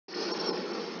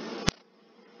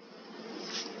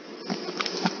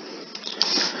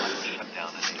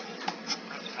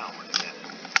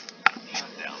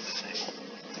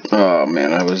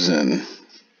I was in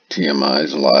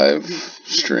TMI's live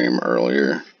stream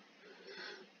earlier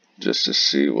just to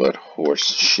see what horse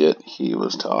shit he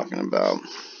was talking about.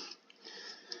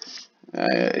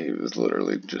 He was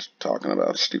literally just talking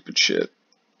about stupid shit.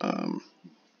 Didn't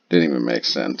even make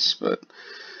sense, but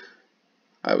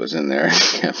I was in there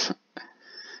and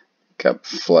kept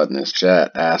flooding his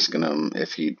chat, asking him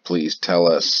if he'd please tell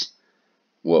us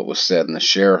what was said in the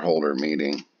shareholder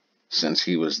meeting since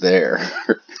he was there.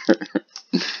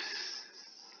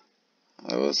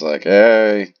 I was like,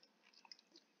 hey,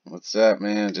 what's up,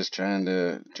 man? Just trying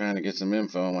to get some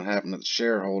info on what happened at the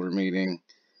shareholder meeting.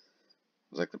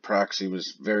 It was like the proxy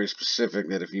was very specific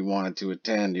that if you wanted to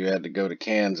attend, you had to go to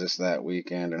Kansas that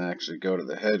weekend and actually go to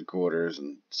the headquarters.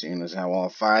 And seeing as how all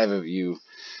 5 of you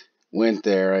went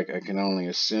there, I can only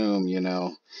assume,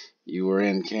 you were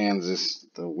in Kansas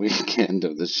the weekend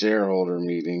of the shareholder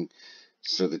meeting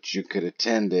so that you could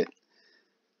attend it.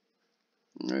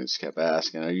 I just kept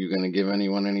asking, are you going to give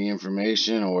anyone any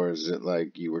information, or is it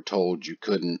like you were told you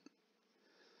couldn't?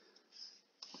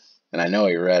 And I know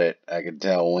he read it. I could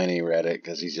tell when he read it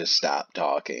because he just stopped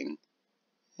talking.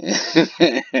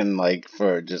 And like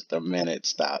for just a minute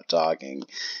stopped talking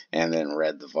and then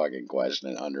read the fucking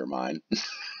question under mine.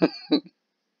 I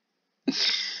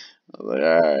was like,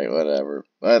 alright, whatever.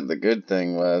 But the good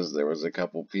thing was there was a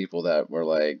couple people that were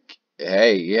like,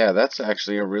 hey, yeah, that's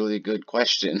actually a really good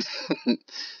question. I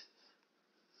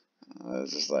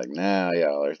was just like, now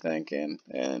y'all are thinking.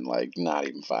 And like not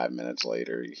even 5 minutes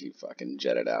later, he fucking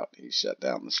jetted out. He shut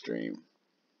down the stream,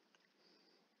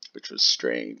 which was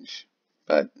strange.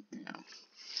 But,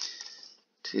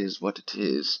 'tis what it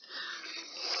is.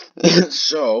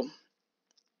 So,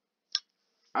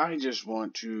 I just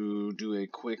want to do a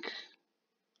quick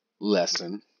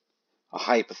lesson, a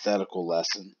hypothetical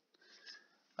lesson,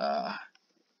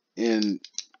 in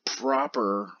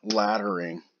proper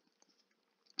laddering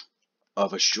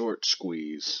of a short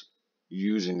squeeze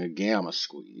using a gamma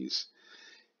squeeze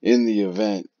in the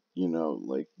event,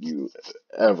 like you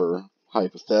ever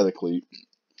hypothetically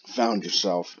found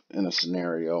yourself in a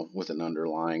scenario with an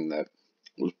underlying that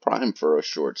was primed for a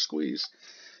short squeeze.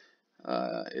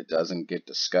 It doesn't get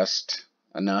discussed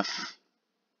enough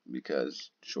because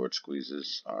short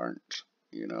squeezes aren't,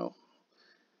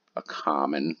 a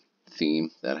common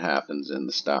theme that happens in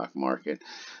the stock market.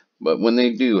 But when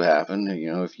they do happen,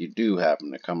 if you do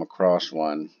happen to come across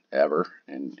one ever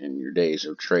in your days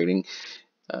of trading,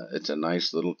 it's a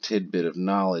nice little tidbit of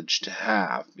knowledge to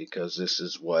have, because this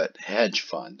is what hedge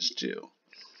funds do.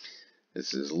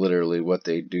 This is literally what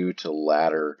they do to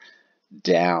ladder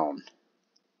down.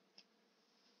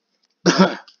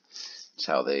 It's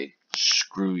how they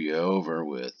screw you over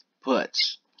with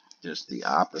puts, just the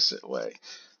opposite way,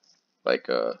 like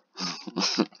a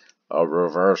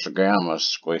reverse gamma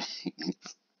squeeze.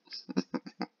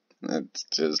 It's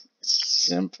just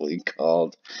simply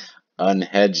called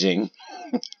unhedging.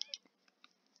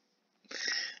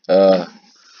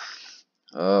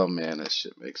 Oh man, this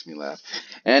shit makes me laugh.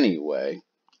 Anyway,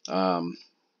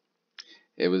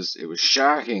 it was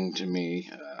shocking to me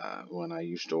when I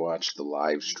used to watch the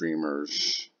live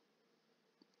streamers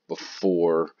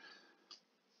before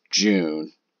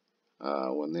June,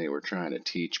 when they were trying to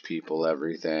teach people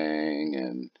everything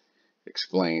and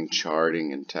explain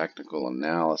charting and technical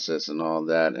analysis and all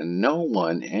that, and no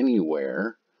one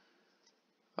anywhere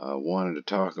wanted to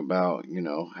talk about,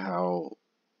 how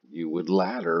you would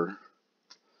ladder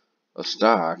a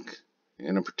stock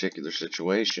in a particular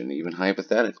situation, even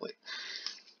hypothetically.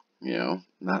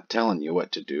 Not telling you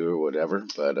what to do or whatever,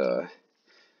 but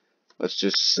let's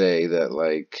just say that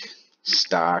like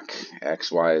stock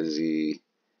XYZ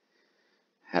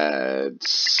had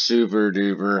super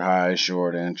duper high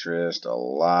short interest, a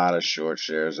lot of short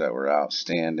shares that were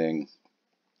outstanding,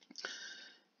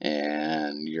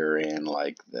 and you're in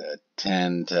like the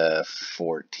 $10 to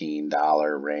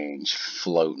 $14 range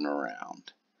floating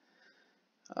around.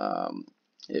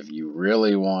 If you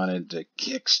really wanted to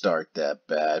kickstart that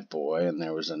bad boy, and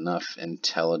there was enough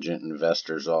intelligent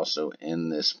investors also in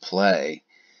this play,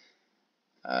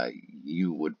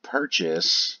 you would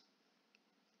purchase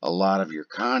a lot of your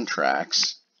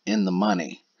contracts in the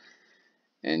money,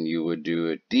 and you would do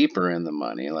it deeper in the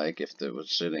money. Like if it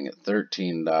was sitting at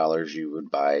 $13, you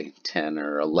would buy $10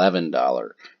 or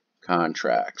 $11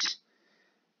 contracts,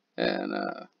 and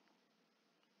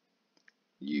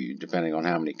you, depending on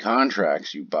how many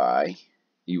contracts you buy,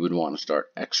 you would want to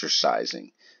start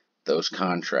exercising those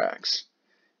contracts,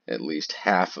 at least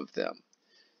half of them.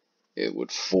 It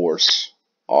would force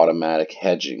automatic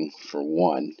hedging for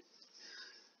one.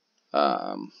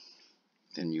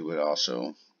 Then you would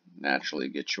also naturally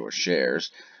get your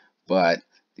shares, but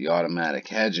the automatic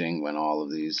hedging, when all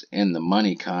of these in the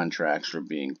money contracts were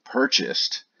being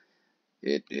purchased,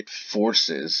 it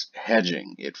forces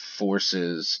hedging. It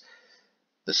forces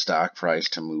the stock price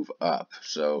to move up.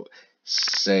 So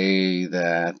say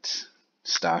that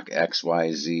stock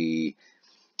XYZ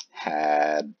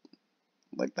had,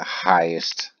 like, the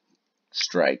highest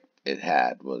strike it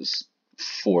had was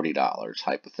 $40,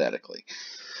 hypothetically.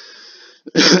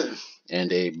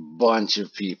 And a bunch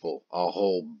of people, a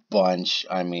whole bunch,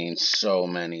 I mean so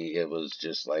many, it was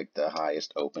just like the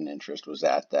highest open interest was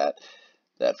at that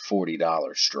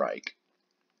 $40 strike.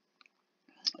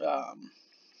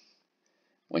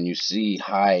 When you see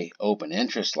high open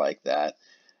interest like that,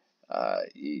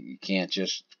 you can't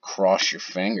just cross your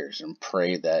fingers and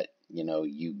pray that,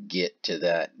 you get to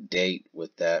that date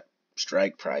with that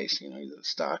strike price, the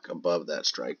stock above that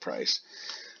strike price.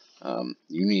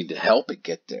 You need to help it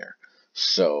get there.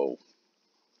 So,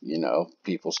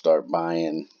 people start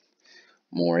buying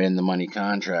more in the money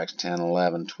contracts, 10,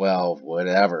 11, 12,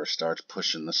 whatever, starts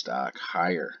pushing the stock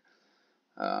higher.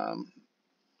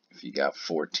 If you got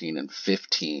 14 and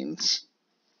 15s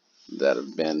that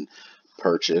have been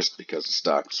purchased because the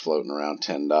stock was floating around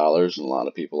 $10, and a lot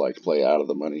of people like to play out of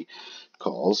the money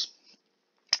calls,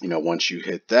 once you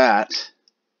hit that,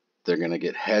 they're going to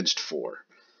get hedged for.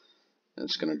 And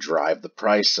it's going to drive the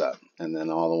price up. And then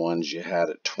all the ones you had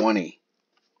at 20,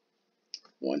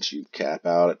 once you cap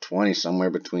out at 20, somewhere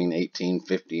between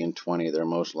 18.50 and 20, they're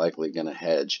most likely going to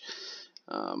hedge,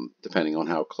 depending on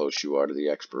how close you are to the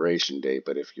expiration date.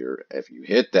 But if you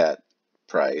hit that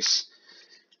price,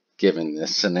 given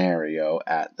this scenario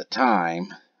at the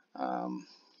time,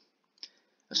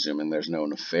 assuming there's no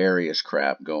nefarious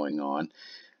crap going on,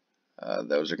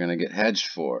 those are going to get hedged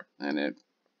for, and it's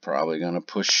probably going to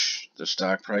push the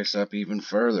stock price up even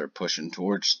further, pushing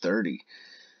towards 30.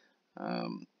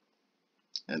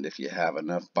 And if you have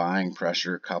enough buying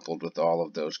pressure coupled with all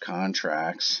of those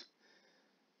contracts,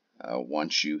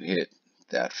 once you hit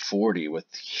that 40 with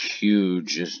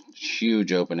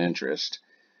huge open interest,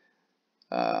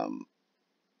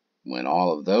 when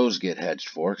all of those get hedged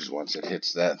for, because once it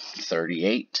hits that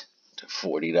 $38 to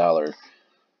 $40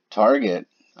 target,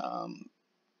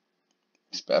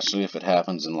 especially if it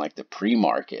happens in like the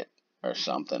pre-market or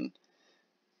something,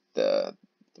 the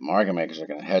market makers are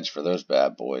going to hedge for those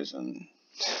bad boys. And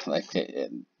like,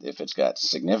 if it's got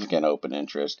significant open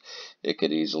interest, it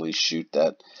could easily shoot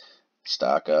that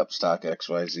stock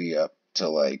XYZ up to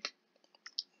like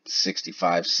 $65,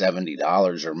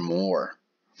 $70 or more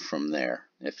from there,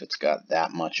 if it's got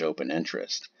that much open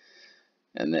interest.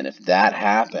 And then if that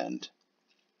happened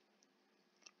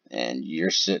and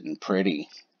you're sitting pretty,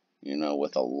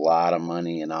 with a lot of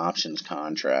money in options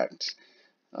contracts,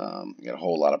 you got a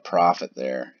whole lot of profit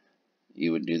there,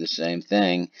 you would do the same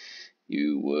thing.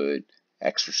 You would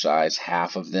exercise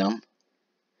half of them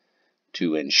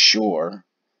to ensure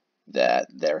that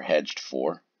they're hedged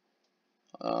for,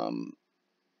 and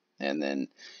then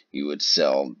you would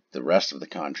sell the rest of the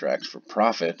contracts for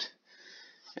profit.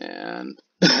 And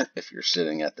if you're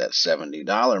sitting at that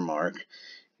 $70 mark,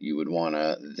 you would want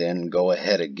to then go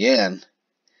ahead again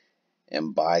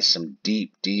and buy some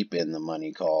deep in the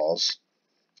money calls.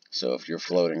 So if you're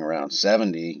floating around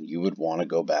 70, you would want to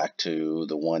go back to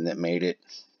the one that made it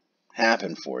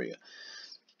happen for you.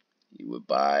 You would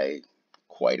buy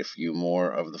quite a few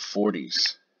more of the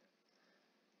 40s.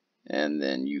 And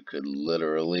then you could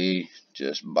literally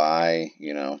just buy,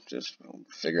 just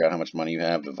figure out how much money you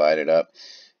have, divide it up,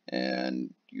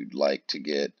 and you'd like to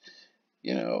get,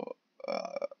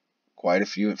 quite a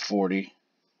few at 40,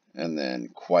 and then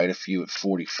quite a few at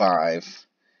 45,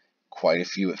 quite a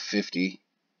few at 50,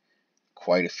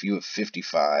 quite a few at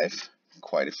 55,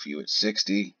 quite a few at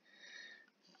 60.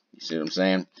 You see what I'm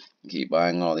saying? You keep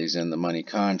buying all these in the money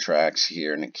contracts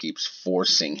here, and it keeps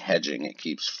forcing hedging. It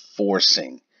keeps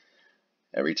forcing.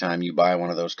 Every time you buy one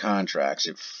of those contracts,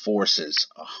 it forces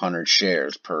 100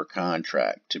 shares per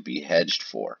contract to be hedged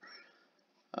for.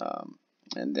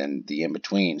 And then the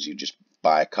in-betweens, you just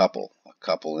buy a couple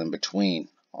in between,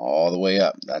 all the way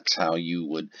up. That's how you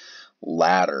would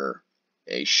ladder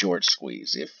a short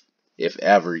squeeze if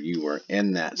ever you were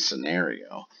in that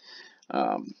scenario.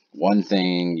 One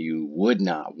thing you would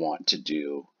not want to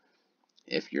do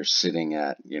if you're sitting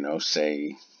at,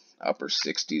 say upper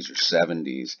 60s or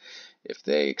 70s, if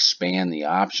they expand the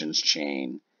options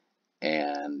chain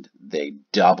and they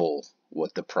double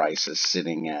what the price is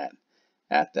sitting at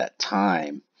that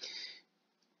time,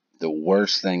 the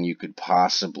worst thing you could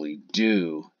possibly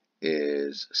do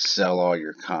is sell all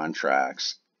your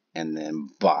contracts and then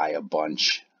buy a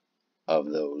bunch of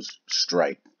those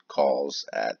strike calls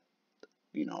at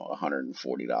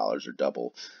 $140 or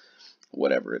double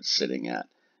whatever it's sitting at.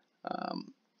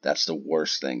 That's the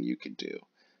worst thing you could do.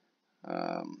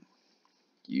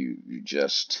 You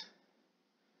just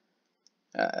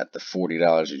at the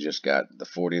 $40 you just got, the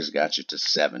 40's got you to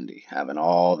 70. Having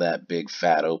all that big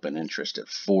fat open interest at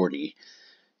 40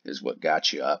 is what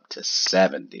got you up to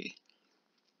 70.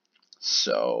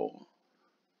 So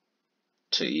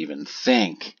to even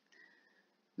think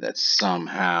that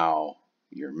somehow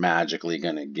you're magically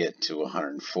going to get to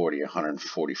 140,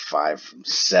 145 from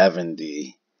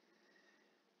 70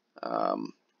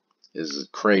 is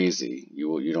crazy.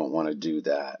 You don't want to do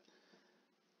that.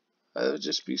 It would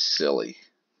just be silly.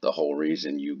 The whole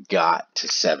reason you got to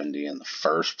 70 in the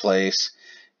first place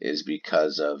is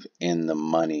because of in the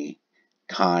money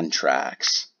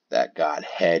contracts that got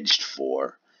hedged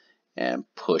for and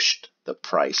pushed the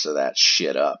price of that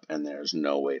shit up, and there's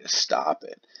no way to stop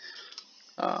it.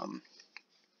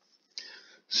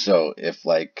 So if,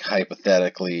 like,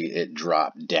 hypothetically it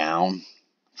dropped down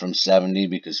from 70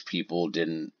 because people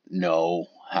didn't know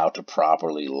how to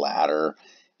properly ladder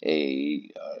a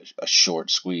short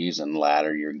squeeze and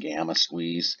ladder your gamma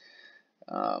squeeze,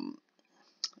 and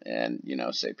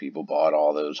say people bought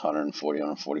all those $140,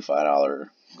 $145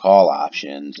 call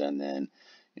options, and then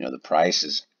the price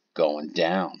is going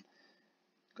down,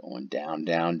 down,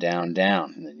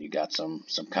 down, and then you got some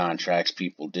contracts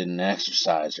people didn't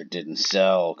exercise or didn't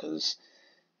sell because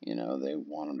they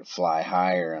wanted to fly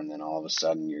higher, and then all of a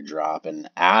sudden you're dropping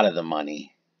out of the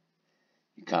money.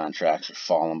 Your contracts are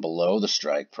falling below the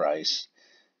strike price,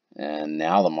 and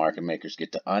now the market makers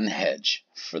get to unhedge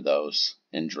for those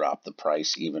and drop the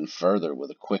price even further with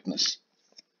a quickness.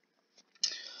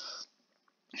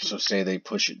 So say they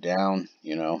push it down,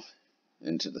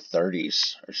 into the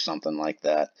 30s or something like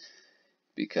that,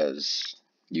 because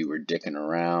you were dicking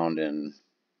around and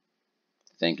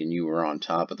thinking you were on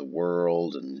top of the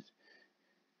world, and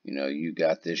you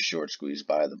got this short squeeze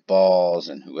by the balls,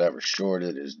 and whoever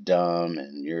shorted is dumb,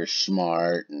 and you're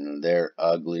smart, and they're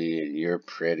ugly, and you're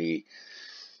pretty,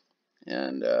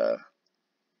 and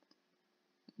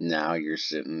now you're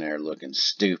sitting there looking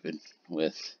stupid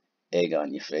with egg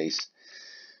on your face.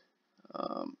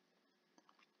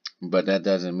 But that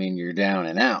doesn't mean you're down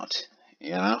and out,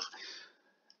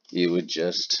 You would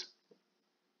just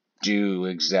do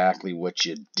exactly what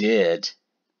you did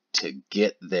to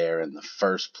get there in the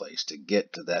first place, to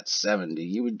get to that 70.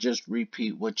 You would just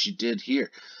repeat what you did here.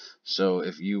 So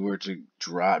if you were to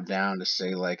drop down to,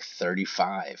 say, like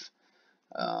 35,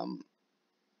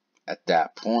 at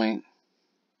that point,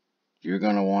 you're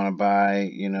going to want to buy,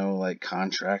 like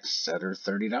contracts that are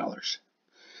 $30.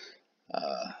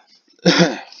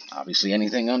 Obviously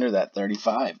anything under that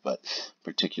 35, but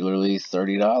particularly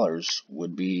 $30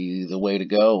 would be the way to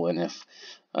go. And if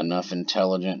enough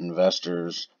intelligent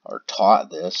investors are taught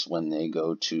this when they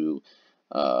go to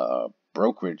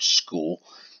brokerage school,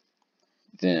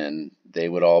 then they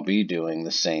would all be doing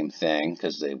the same thing,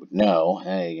 because they would know,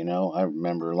 hey, I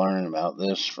remember learning about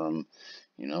this from,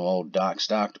 old Doc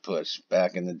Stocktopus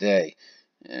back in the day,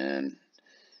 and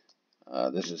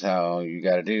this is how you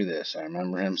got to do this. I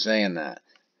remember him saying that.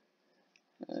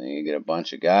 And you get a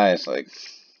bunch of guys, like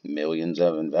millions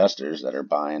of investors, that are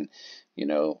buying,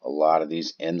 a lot of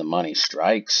these in-the-money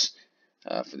strikes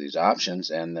for these options,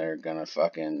 and they're going to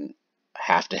fucking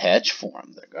have to hedge for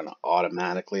them. They're going to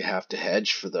automatically have to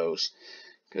hedge for those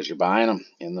because you're buying them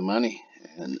in the money.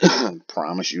 And I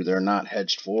promise you they're not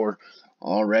hedged for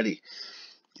already.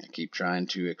 I keep trying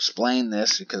to explain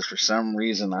this because for some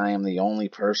reason I am the only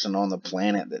person on the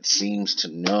planet that seems to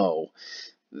know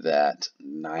that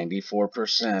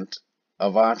 94%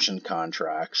 of option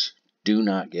contracts do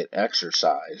not get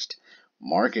exercised.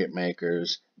 Market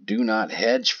makers do not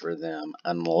hedge for them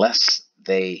unless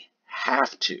they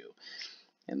have to.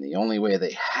 And the only way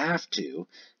they have to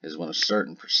is when a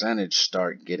certain percentage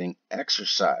start getting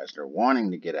exercised or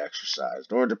wanting to get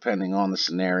exercised, or depending on the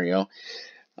scenario,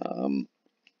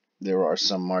 there are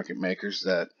some market makers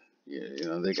that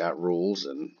they got rules,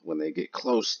 and when they get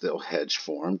close, they'll hedge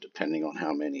for them, depending on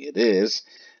how many it is.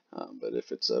 But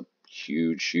if it's a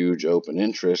huge open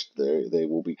interest, they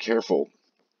will be careful,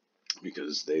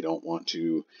 because they don't want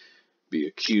to be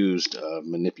accused of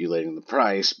manipulating the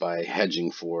price by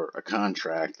hedging for a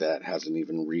contract that hasn't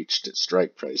even reached its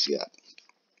strike price yet.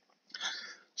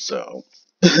 So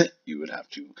you would have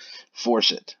to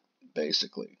force it,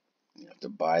 basically. You have to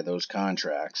buy those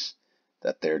contracts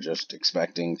that they're just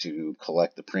expecting to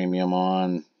collect the premium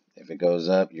on. If it goes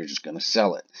up, you're just going to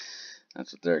sell it.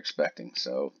 That's what they're expecting.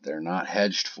 So they're not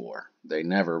hedged for. They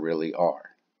never really are.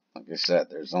 Like I said,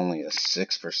 there's only a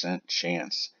 6%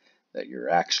 chance that you're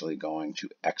actually going to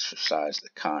exercise the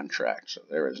contract. So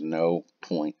there is no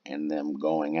point in them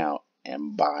going out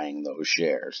and buying those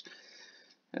shares.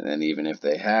 And then even if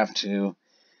they have to,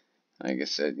 like I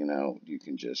said, you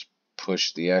can just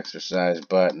push the exercise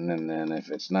button, and then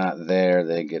if it's not there,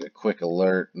 they get a quick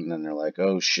alert, and then they're like,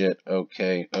 oh shit,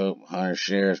 okay, 100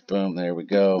 shares, boom, there we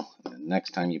go. And then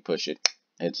next time you push it,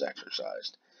 it's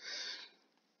exercised.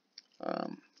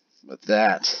 But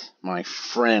that, my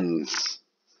friends,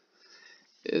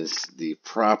 is the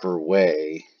proper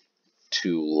way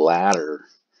to ladder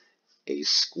a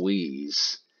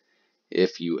squeeze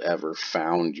if you ever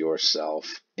found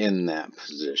yourself in that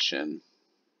position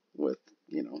with,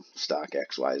 stock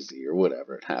XYZ or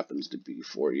whatever it happens to be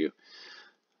for you.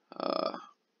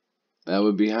 That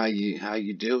would be how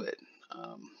you do it.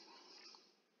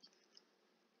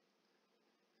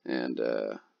 And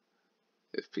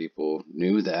if people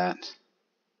knew that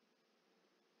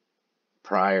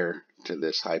prior to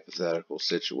this hypothetical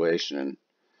situation,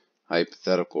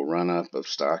 hypothetical run-up of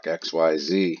stock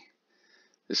XYZ,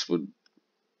 this would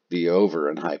be over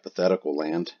in hypothetical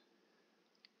land.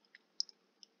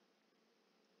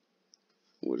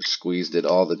 Would have squeezed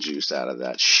all the juice out of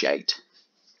that shite.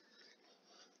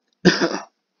 The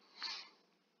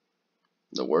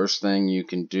worst thing you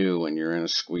can do when you're in a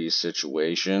squeeze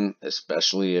situation,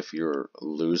 especially if you're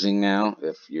losing now,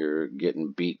 if you're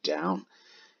getting beat down,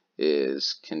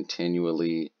 is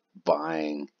continually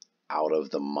buying out of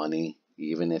the money,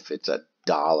 even if it's $1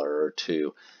 or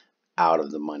 $2 out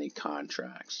of the money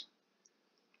contracts.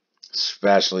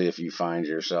 Especially if you find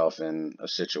yourself in a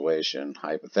situation,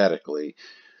 hypothetically,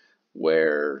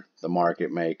 where the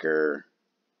market maker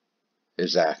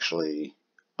is actually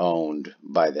owned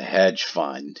by the hedge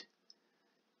fund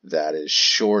that is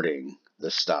shorting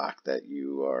the stock that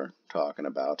you are talking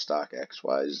about, stock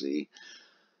XYZ,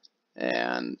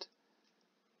 and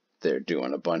they're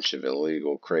doing a bunch of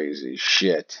illegal, crazy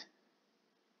shit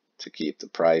to keep the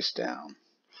price down.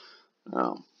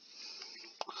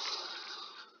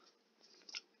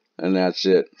 And that's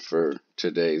it for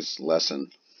today's lesson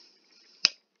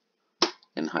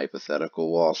in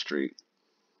hypothetical Wall Street.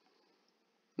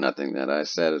 Nothing that I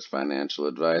said is financial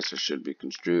advice or should be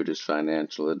construed as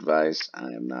financial advice. I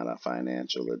am not a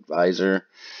financial advisor.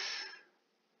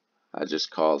 I just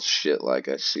call shit like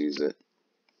I sees it.